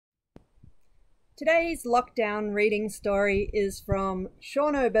Today's lockdown reading story is from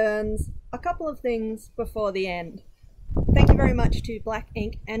Sean O'Byrne's A Couple of Things Before the End. Thank you very much to Black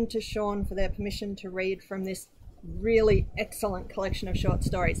Ink and to Sean for their permission to read from this really excellent collection of short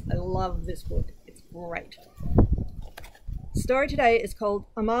stories. I love this book. It's great. The story today is called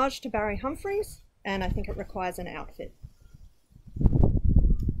Homage to Barry Humphries, and I think it requires an outfit.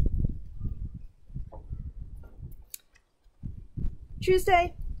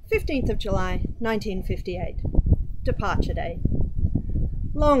 Tuesday, 15th of July, 1958. Departure day.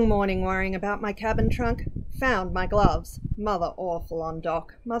 Long morning worrying about my cabin trunk. Found my gloves. Mother awful on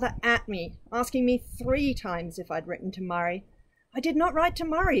dock. Mother at me, asking me 3 times if I'd written to Murray. I did not write to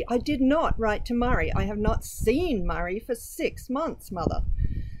Murray. I did not write to Murray. I have not seen Murray for 6 months, Mother.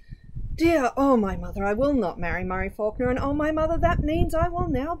 Dear, oh my mother, I will not marry Murray Faulkner, and oh my mother, that means I will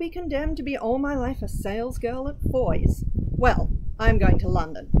now be condemned to be all my life a salesgirl at Foy's. Well, I am going to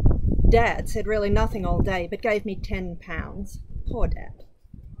London. Dad said really nothing all day, but gave me £10. Poor Dad.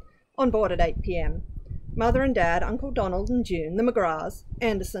 On board at 8 p.m. Mother and Dad, Uncle Donald and June, the McGraths,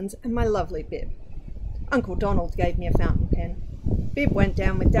 Andersons, and my lovely Bib. Uncle Donald gave me a fountain pen. Bib went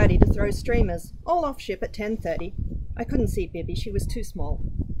down with Daddy to throw streamers, all off ship at 10:30. I couldn't see Bibby, she was too small.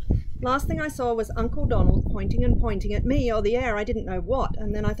 Last thing I saw was Uncle Donald pointing and pointing at me or the air, I didn't know what,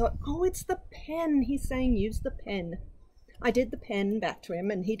 and then I thought, oh, it's the pen, he's saying use the pen. I did the pen back to him,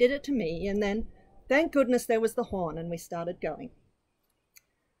 and he did it to me, and then, thank goodness there was the horn, and we started going.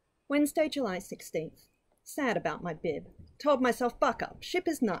 Wednesday, July 16th. Sad about my bib. Told myself, buck up, ship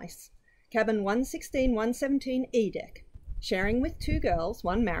is nice. Cabin 116, 117, E-deck. Sharing with 2 girls,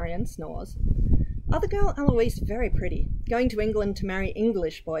 one Marion, snores. Other girl, Eloise, very pretty. Going to England to marry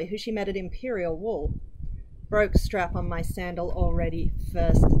English boy, who she met at Imperial Wool. Broke strap on my sandal already,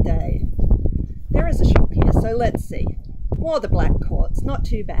 first day. There is a shop here, so let's see. Wore the black courts, not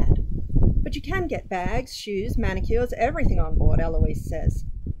too bad. But you can get bags, shoes, manicures, everything on board, Eloise says.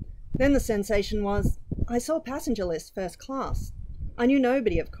 Then the sensation was, I saw passenger list first class. I knew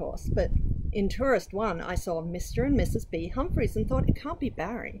nobody, of course, but in Tourist 1 I saw Mr. and Mrs. B. Humphries and thought it can't be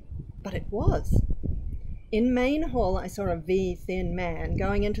Barry. But it was. In main hall I saw a V-thin man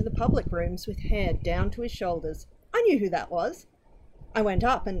going into the public rooms with hair down to his shoulders. I knew who that was. I went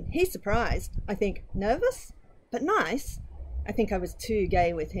up and he surprised. I think, nervous? But nice. I think I was too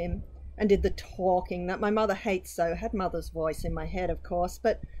gay with him, and did the talking that my mother hates so, had mother's voice in my head, of course,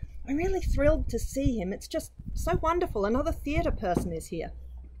 but I'm really thrilled to see him. It's just so wonderful. Another theatre person is here.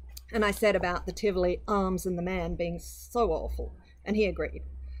 And I said about the Tivoli Arms and the Man being so awful, and he agreed.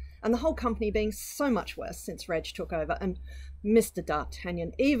 And the whole company being so much worse since Reg took over, and Mr.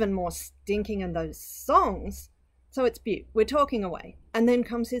 D'Artagnan even more stinking, and those songs. So it's Butte. We're talking away. And then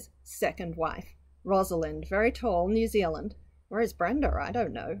comes his second wife. Rosalind, very tall, New Zealand. Whereas Brenda, I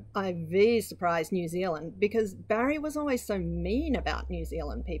don't know. I V surprised New Zealand because Barry was always so mean about New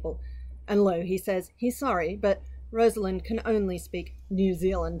Zealand people. And lo, he says he's sorry, but Rosalind can only speak New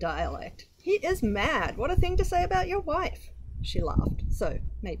Zealand dialect. He is mad. What a thing to say about your wife. She laughed, so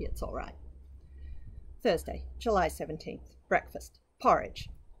maybe it's all right. Thursday, July 17th. Breakfast. Porridge.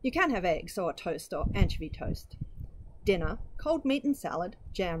 You can have eggs or toast or anchovy toast. Dinner. Cold meat and salad.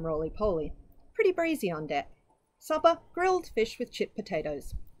 Jam roly-poly. Pretty breezy on deck. Supper, grilled fish with chipped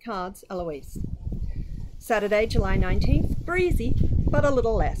potatoes. Cards, Eloise. Saturday, July 19th, breezy, but a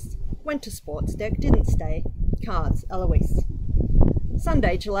little less. Went to sports deck, didn't stay. Cards, Eloise.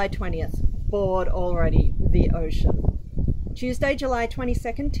 Sunday, July 20th, bored already, the ocean. Tuesday, July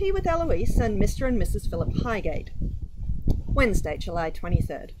 22nd, tea with Eloise and Mr. and Mrs. Philip Highgate. Wednesday, July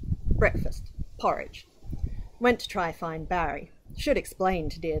 23rd, breakfast, porridge. Went to try find Barry. Should explain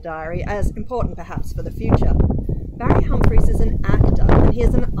to dear diary, as important perhaps for the future. Barry Humphries is an actor, and he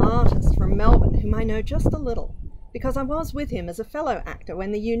is an artist from Melbourne whom I know just a little, because I was with him as a fellow actor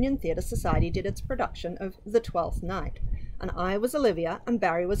when the Union Theatre Society did its production of The Twelfth Night, and I was Olivia and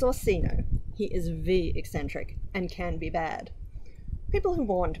Barry was Orsino. He is eccentric, and can be bad. People who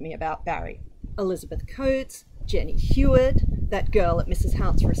warned me about Barry. Elizabeth Coates, Jenny Hewitt, that girl at Mrs.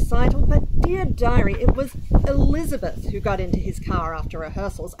 Hout's recital, but dear diary, it was Elizabeth who got into his car after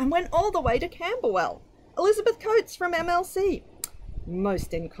rehearsals and went all the way to Camberwell. Elizabeth Coates from MLC.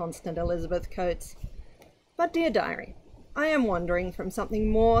 Most inconstant Elizabeth Coates. But dear diary, I am wandering from something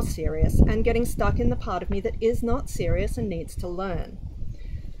more serious and getting stuck in the part of me that is not serious and needs to learn.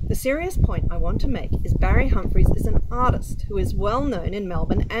 The serious point I want to make is Barry Humphries is an artist who is well known in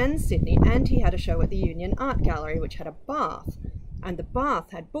Melbourne and Sydney, and he had a show at the Union Art Gallery which had a bath, and the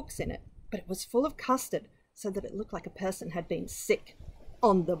bath had books in it, but it was full of custard so that it looked like a person had been sick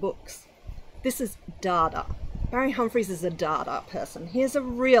on the books. This is Dada. Barry Humphries is a Dada person. He is a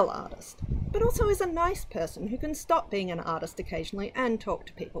real artist, but also is a nice person who can stop being an artist occasionally and talk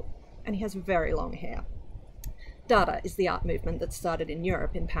to people. And he has very long hair. Dada is the art movement that started in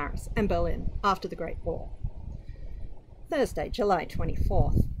Europe, in Paris and Berlin, after the Great War. Thursday, July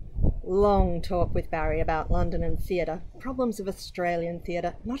 24th. Long talk with Barry about London and theatre, problems of Australian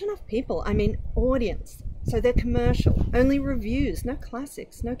theatre, not enough people, I mean audience. So they're commercial, only reviews, no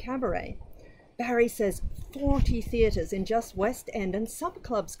classics, no cabaret. Barry says 40 theatres in just West End and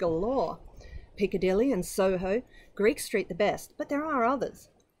sub-clubs galore. Piccadilly and Soho, Greek Street the best, but there are others.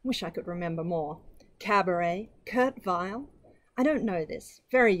 Wish I could remember more. Cabaret, Kurt Weill. I don't know this.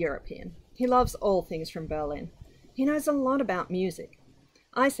 Very European. He loves all things from Berlin. He knows a lot about music.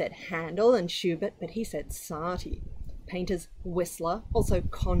 I said Handel and Schubert, but he said Satie. Painters Whistler, also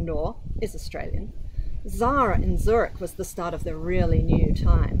Condor, is Australian. Zara in Zurich was the start of the really new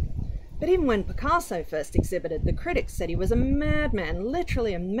time. But even when Picasso first exhibited, the critics said he was a madman,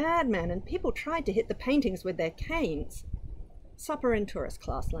 literally a madman, and people tried to hit the paintings with their canes. Supper in tourist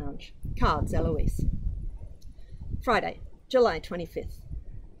class lounge. Cards, Eloise. Friday, July 25th.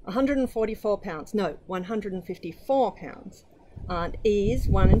 £144, no, £154. Aunt E's,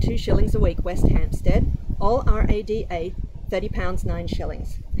 1 and 2 shillings a week, West Hampstead. All RADA, £30, 9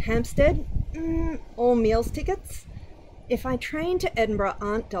 shillings. Hampstead, all meals tickets. If I train to Edinburgh,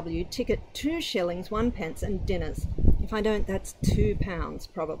 Aunt W, ticket 2 shillings, 1 pence, and dinners. If I don't, that's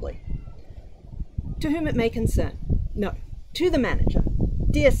 £2 probably. To whom it may concern. No, to the manager.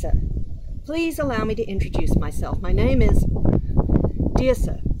 Dear sir, please allow me to introduce myself. My name is... Dear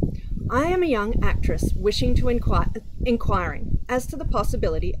sir, I am a young actress wishing to inquiring as to the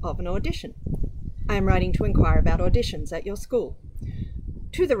possibility of an audition. I am writing to inquire about auditions at your school.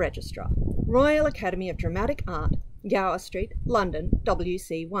 To the Registrar, Royal Academy of Dramatic Art, Gower Street, London,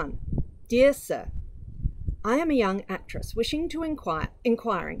 WC1. Dear Sir, I am a young actress wishing to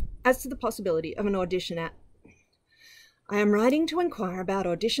inquiring as to the possibility of an audition at... I am writing to inquire about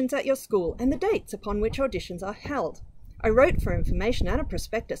auditions at your school and the dates upon which auditions are held. I wrote for information and a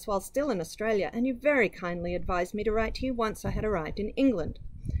prospectus while still in Australia, and you very kindly advised me to write to you once I had arrived in England.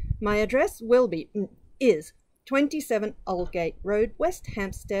 My address is 27 Aldgate Road, West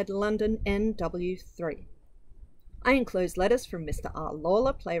Hampstead, London, NW3. I enclose letters from Mr. R.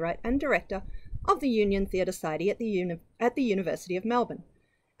 Lawler, playwright and director of the Union Theatre Society at the University of Melbourne,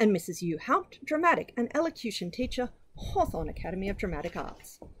 and Mrs. U. Haupt, dramatic and elocution teacher, Hawthorne Academy of Dramatic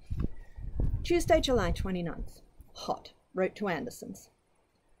Arts. Tuesday, July 29th. Hot. Wrote to Andersons.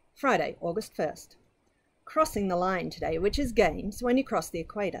 Friday, August 1st. Crossing the line today, which is games when you cross the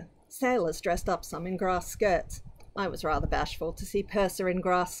equator. Sailors dressed up some in grass skirts. I was rather bashful to see Purser in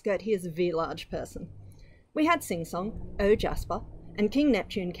grass skirt. He is a V-large person. We had sing-song, Oh Jasper, and King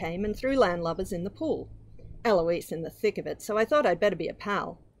Neptune came and threw landlubbers in the pool. Eloise in the thick of it, so I thought I'd better be a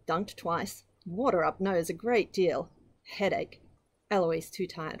pal. Dunked twice. Water up nose a great deal. Headache. Eloise too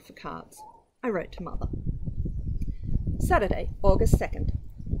tired for cards. I wrote to Mother. Saturday, August 2nd.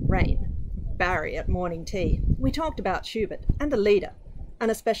 Rain. Barry at morning tea. We talked about Schubert and the leader, and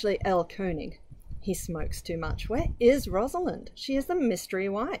especially L. Koenig. He smokes too much. Where is Rosalind? She is the mystery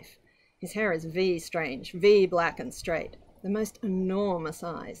wife. His hair is V-strange, V-black and straight. The most enormous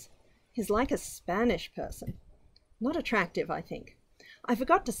eyes. He's like a Spanish person. Not attractive, I think. I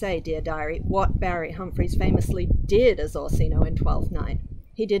forgot to say, dear diary, what Barry Humphries famously did as Orsino in Twelfth Night.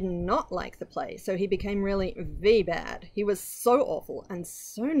 He did not like the play, so he became really V-bad. He was so awful and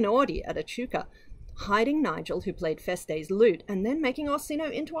so naughty at Echuca, hiding Nigel, who played Feste's lute, and then making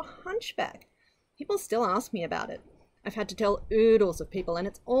Orsino into a hunchback. People still ask me about it. I've had to tell oodles of people, and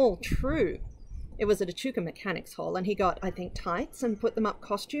it's all true. It was at Echuca Mechanics Hall, and he got, I think, tights and put them up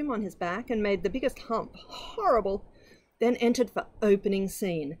costume on his back and made the biggest hump. Horrible. Then entered for opening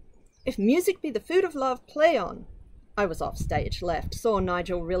scene. If music be the food of love, play on. I was off stage left, saw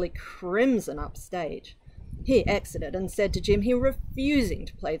Nigel really crimson up stage. He exited and said to Jim he refusing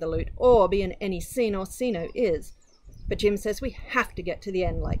to play the lute or be in any scene Orsino is. But Jim says we have to get to the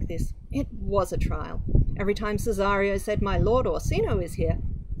end like this. It was a trial. Every time Cesario said, my lord Orsino is here,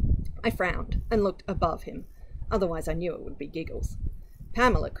 I frowned and looked above him. Otherwise I knew it would be giggles.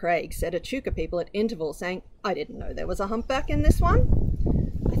 Pamela Craig said Echuca people at intervals saying, I didn't know there was a humpback in this one.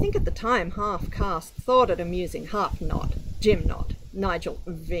 I think at the time half-caste thought it amusing, half not. Jim not. Nigel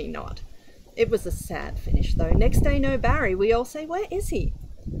V not. It was a sad finish, though. Next day, no Barry. We all say, where is he?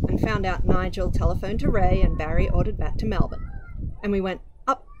 And found out Nigel telephoned to Ray and Barry ordered back to Melbourne. And we went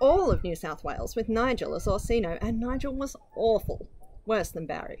up all of New South Wales with Nigel as Orsino, and Nigel was awful. Worse than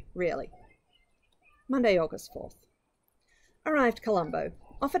Barry, really. Monday, August 4th. Arrived Colombo.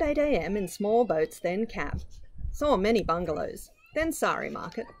 Off at 8 a.m. in small boats, then cab. Saw many bungalows. Then Sari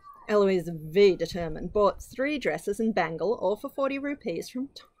Market. Eloise V determined. Bought 3 dresses and bangle, all for 40 rupees from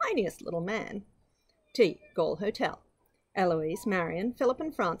tiniest little man. T. Gaul Hotel. Eloise, Marion, Philip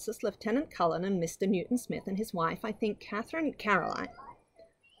and Francis, Lieutenant Cullen and Mr. Newton Smith and his wife, I think Catherine Caroline.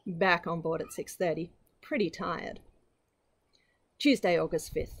 Back on board at 6:30. Pretty tired. Tuesday,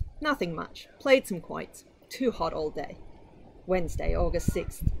 August 5th. Nothing much. Played some quoits. Too hot all day. Wednesday, August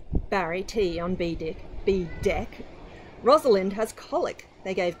 6th. Barry, tea on B deck. Rosalind has colic.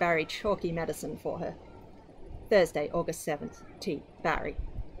 They gave Barry chalky medicine for her. Thursday, August 7th. Tea. Barry.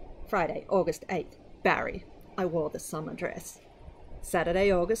 Friday, August 8th. Barry. I wore the summer dress.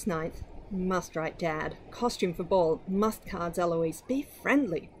 Saturday, August 9th. Must write Dad. Costume for ball. Must cards Eloise. Be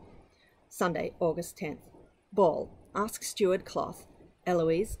friendly. Sunday, August 10th. Ball. Ask steward cloth.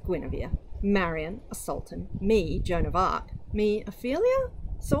 Eloise, Guinevere. Marion, a sultan. Me, Joan of Arc. Me, Ophelia?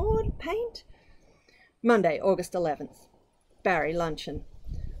 Sword? Paint? Monday, August 11th. Barry, luncheon.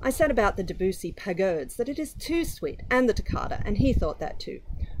 I said about the Debussy pagodes that it is too sweet, and the toccata, and he thought that too.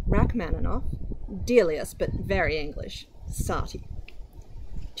 Rachmaninoff, Delius, but very English. Sati.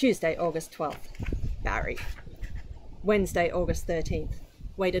 Tuesday, August 12th. Barry. Wednesday, August 13th.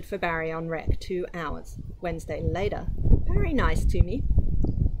 Waited for Barry on rec 2 hours. Wednesday later. Barry nice to me.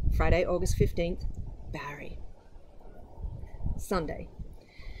 Friday, August 15th. Barry. Sunday.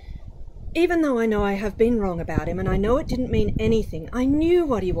 Even though I know I have been wrong about him, and I know it didn't mean anything, I knew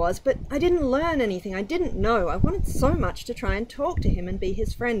what he was, but I didn't learn anything. I didn't know. I wanted so much to try and talk to him and be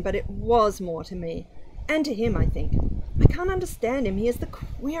his friend, but it was more to me. And to him, I think. I can't understand him. He is the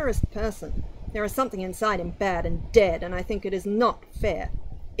queerest person. There is something inside him bad and dead, and I think it is not fair,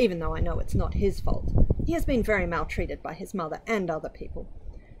 even though I know it's not his fault. He has been very maltreated by his mother and other people.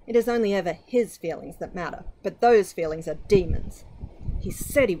 It is only ever his feelings that matter, but those feelings are demons. He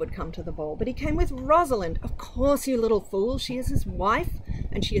said he would come to the ball, but he came with Rosalind. Of course, you little fool, she is his wife,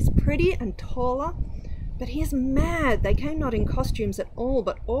 and she is pretty and taller. But he is mad. They came not in costumes at all,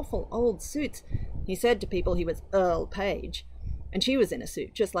 but awful old suits. He said to people he was Earl Page, and she was in a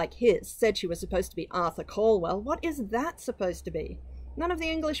suit just like his, said she was supposed to be Arthur Calwell. What is that supposed to be? None of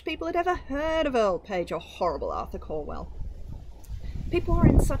the English people had ever heard of Earl Page or horrible Arthur Calwell. People were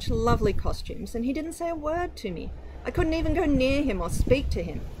in such lovely costumes, and he didn't say a word to me. I couldn't even go near him or speak to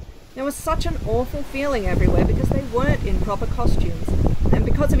him. There was such an awful feeling everywhere because they weren't in proper costumes, and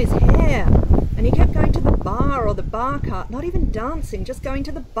because of his hair. And he kept going to the bar or the bar cart, not even dancing, just going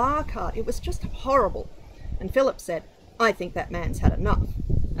to the bar cart. It was just horrible. And Philip said, I think that man's had enough.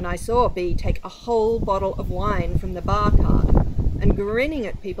 And I saw B take a whole bottle of wine from the bar cart and grinning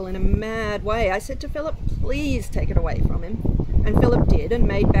at people in a mad way. I said to Philip, please take it away from him. And Philip did, and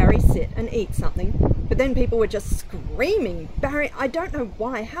made Barry sit and eat something. But then people were just screaming. Barry, I don't know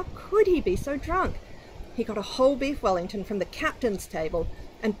why. How could he be so drunk? He got a whole beef Wellington from the captain's table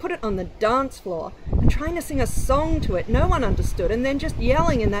and put it on the dance floor and trying to sing a song to it. No one understood, and then just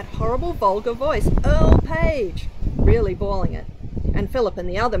yelling in that horrible vulgar voice, Earl Page, really bawling it. And Philip and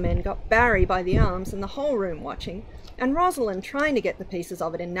the other men got Barry by the arms and the whole room watching, and Rosalind trying to get the pieces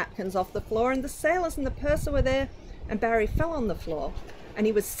of it in napkins off the floor, and the sailors and the purser were there, and Barry fell on the floor, and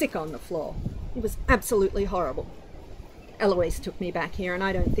he was sick on the floor. It was absolutely horrible. Eloise took me back here, and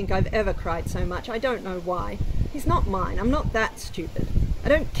I don't think I've ever cried so much. I don't know why. He's not mine. I'm not that stupid. I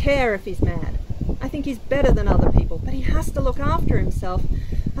don't care if he's mad. I think he's better than other people, but he has to look after himself,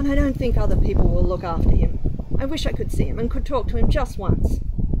 and I don't think other people will look after him. I wish I could see him and could talk to him just once.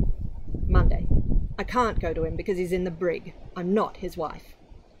 Monday. I can't go to him because he's in the brig. I'm not his wife.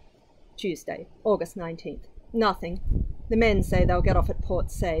 Tuesday, August 19th. Nothing. The men say they'll get off at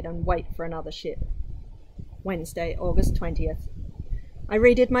Port Said and wait for another ship. Wednesday, August 20th. I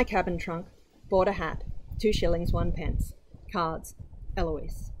redid my cabin trunk, bought a hat, 2 shillings 1 pence. Cards,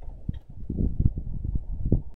 Eloise.